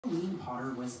Pauline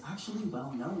Potter was actually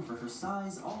well known for her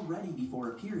size already before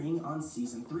appearing on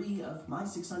season 3 of My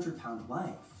 600 Pound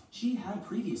Life. She had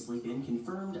previously been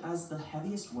confirmed as the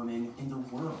heaviest woman in the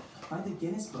world by the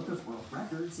Guinness Book of World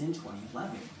Records in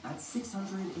 2011 at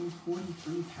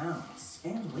 643 pounds,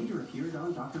 and later appeared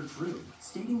on Dr. Drew,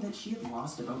 stating that she had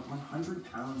lost about 100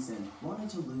 pounds and wanted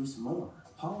to lose more.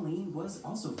 Pauline was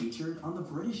also featured on the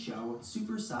British show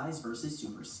Super Size vs.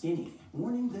 Super Skinny,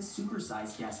 warning this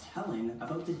supersized guest Helen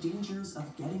about the dangers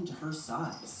of getting to her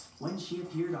size. When she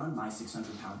appeared on My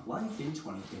 600 Pound Life in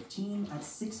 2015 at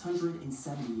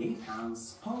 678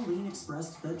 pounds, Pauline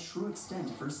expressed the true extent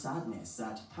of her sadness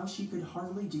at how she could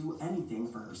hardly do anything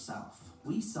for herself.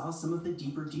 We saw some of the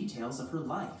deeper details of her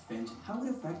life and how it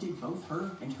affected both her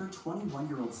and her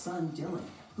 21-year-old son Dylan,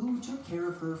 who took care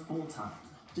of her full-time.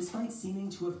 Despite seeming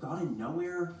to have gotten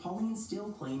nowhere, Pauline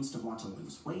still claims to want to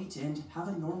lose weight and have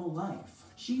a normal life.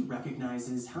 She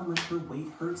recognizes how much her weight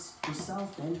hurts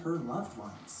herself and her loved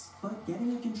ones, but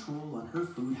getting a control on her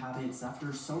food habits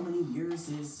after so many years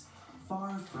is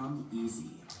far from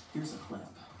easy. Here's a clip.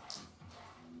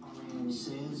 Pauline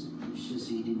says she's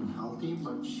eating healthy,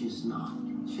 but she's not.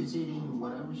 She's eating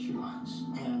whatever she likes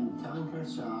and telling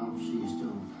herself she's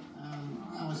doing it.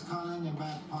 I was calling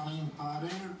about Pauline Potter.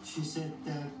 She said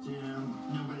that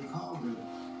nobody called her.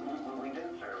 Well, we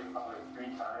did, sir. We called her 3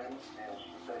 times, and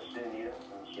she said she didn't need it,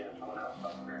 and she had someone else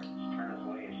up there. She turned us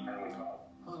away each time we called.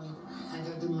 Pauline, I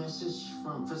got the message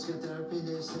from physical therapy.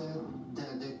 They said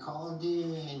that they called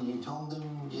you and you told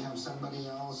them you have somebody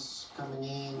else coming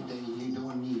in, that you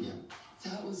don't need him.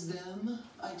 That was them?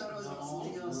 I thought it was about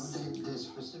something else. No, they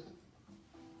specific.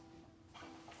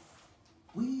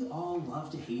 We all love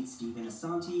to hate Steven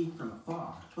Assanti from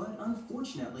afar, but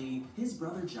unfortunately, his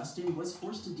brother Justin was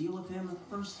forced to deal with him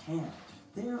firsthand.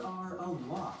 There are a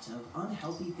lot of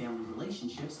unhealthy family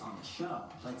relationships on the show,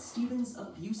 but Steven's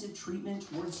abusive treatment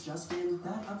towards Justin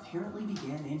that apparently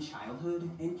began in childhood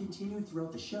and continued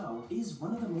throughout the show is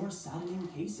one of the more saddening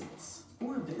cases.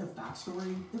 For a bit of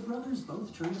backstory, the brothers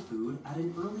both turned to food at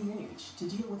an early age to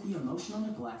deal with the emotional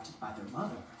neglect by their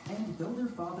mother. And though their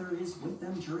father is with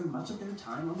them during much of their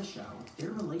time on the show, their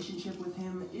relationship with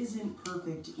him isn't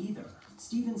perfect either.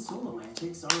 Steven's solo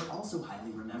antics are also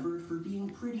highly remembered for being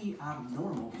pretty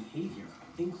abnormal behavior,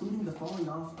 including the falling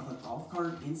off of a golf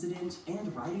cart incident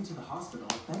and riding to the hospital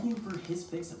begging for his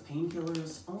fix of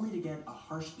painkillers only to get a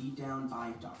harsh beatdown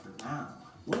by Dr. Mao.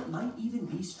 What might even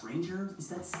be stranger is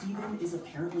that Steven is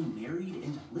apparently married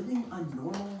and living a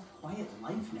normal, quiet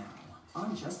life now.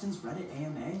 On Justin's Reddit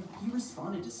AMA, he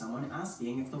responded to someone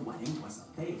asking if the wedding was a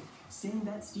fake, saying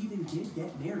that Steven did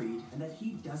get married and that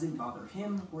he doesn't bother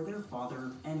him or their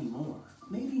father anymore.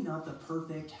 Maybe not the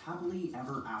perfect happily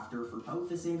ever after for both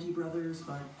the Santi brothers,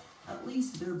 but at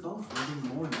least they're both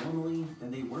living more normally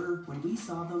than they were when we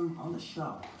saw them on the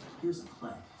show. Here's a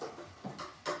clip.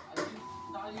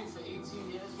 I you for 18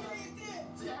 years. Yeah, you did.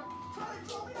 Yeah. Try to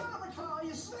draw me out of my car.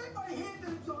 You slammed my hand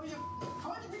in the door. You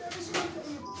punched me every single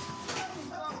day.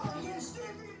 I can't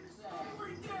stand me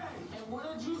every day. And what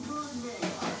did you do to me?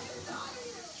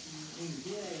 You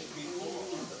did.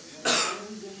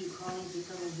 Every day you're calling to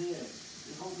come in here.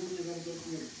 You're hoping you're going to get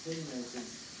your pain medicine.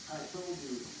 I told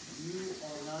you, you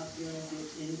are not going to get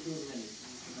into it.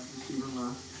 Steven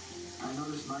left. I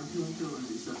noticed 9 painkillers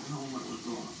he sent me home when it was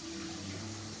wrong.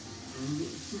 And he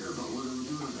didn't care about what I was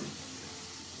doing there.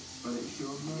 But it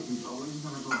showed me he's always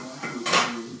going to go back to his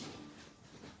family.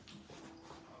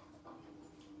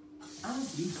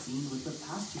 As you've seen with the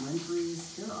past 2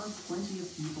 entries, there are plenty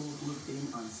of people who have been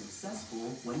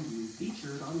unsuccessful when being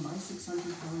featured on My 600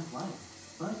 Pound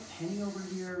Life. But Penny over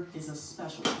here is a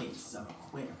special case of a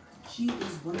quitter. She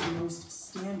is one of the most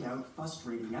standout,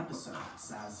 frustrating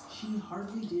episodes, as she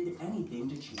hardly did anything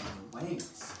to change her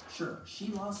ways. Sure, she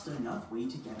lost enough weight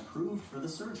to get approved for the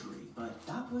surgery, but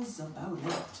that was about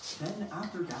it. Then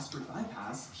after gastric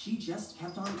bypass, she just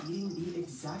kept on eating the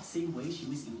exact same way she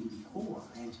was eating before,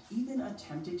 and even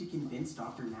attempted to convince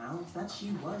Dr. Now that she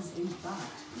was in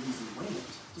fact losing weight,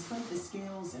 despite the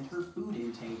scales and her food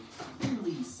intake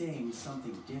clearly saying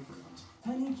something different.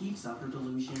 Penny keeps up her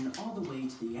delusion all the way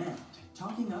to the end,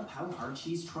 talking up how hard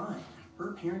she's trying,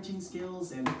 her parenting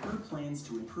skills, and her plans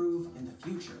to improve in the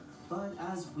future. But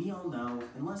as we all know,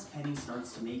 unless Penny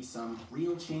starts to make some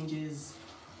real changes,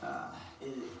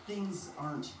 things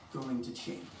aren't going to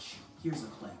change. Here's a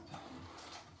clip.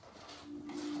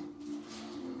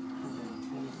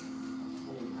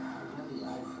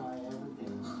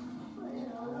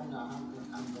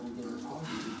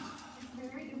 It's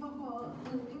very difficult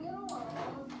living in a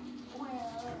world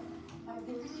where I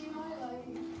give you my life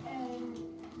and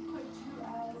put you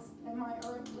as my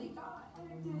earthly God.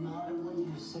 Not what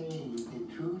you say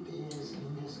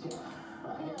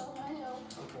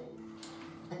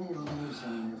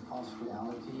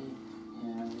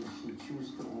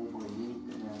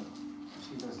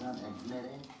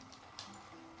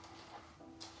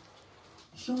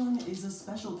Sean is a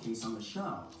special case on the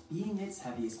show, being its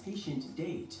heaviest patient to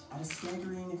date at a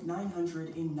staggering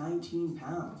 919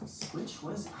 pounds, which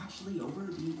was actually over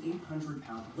the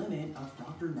 800-pound limit of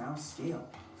Dr. Now's scale.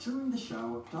 During the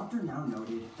show, Dr. Now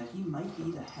noted that he might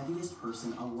be the heaviest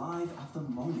person alive at the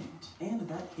moment, and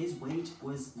that his weight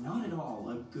was not at all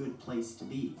a good place to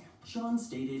be. Sean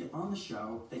stated on the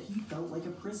show that he felt like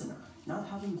a prisoner, not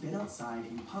having been outside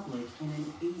in public in an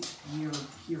 8-year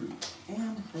period,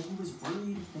 and that he was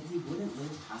worried that he wouldn't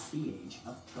live past the age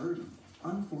of 30.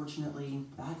 Unfortunately,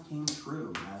 that came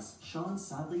true as Sean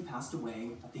sadly passed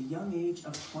away at the young age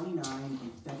of 29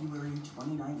 in February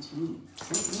 2019. What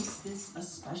makes this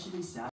especially sad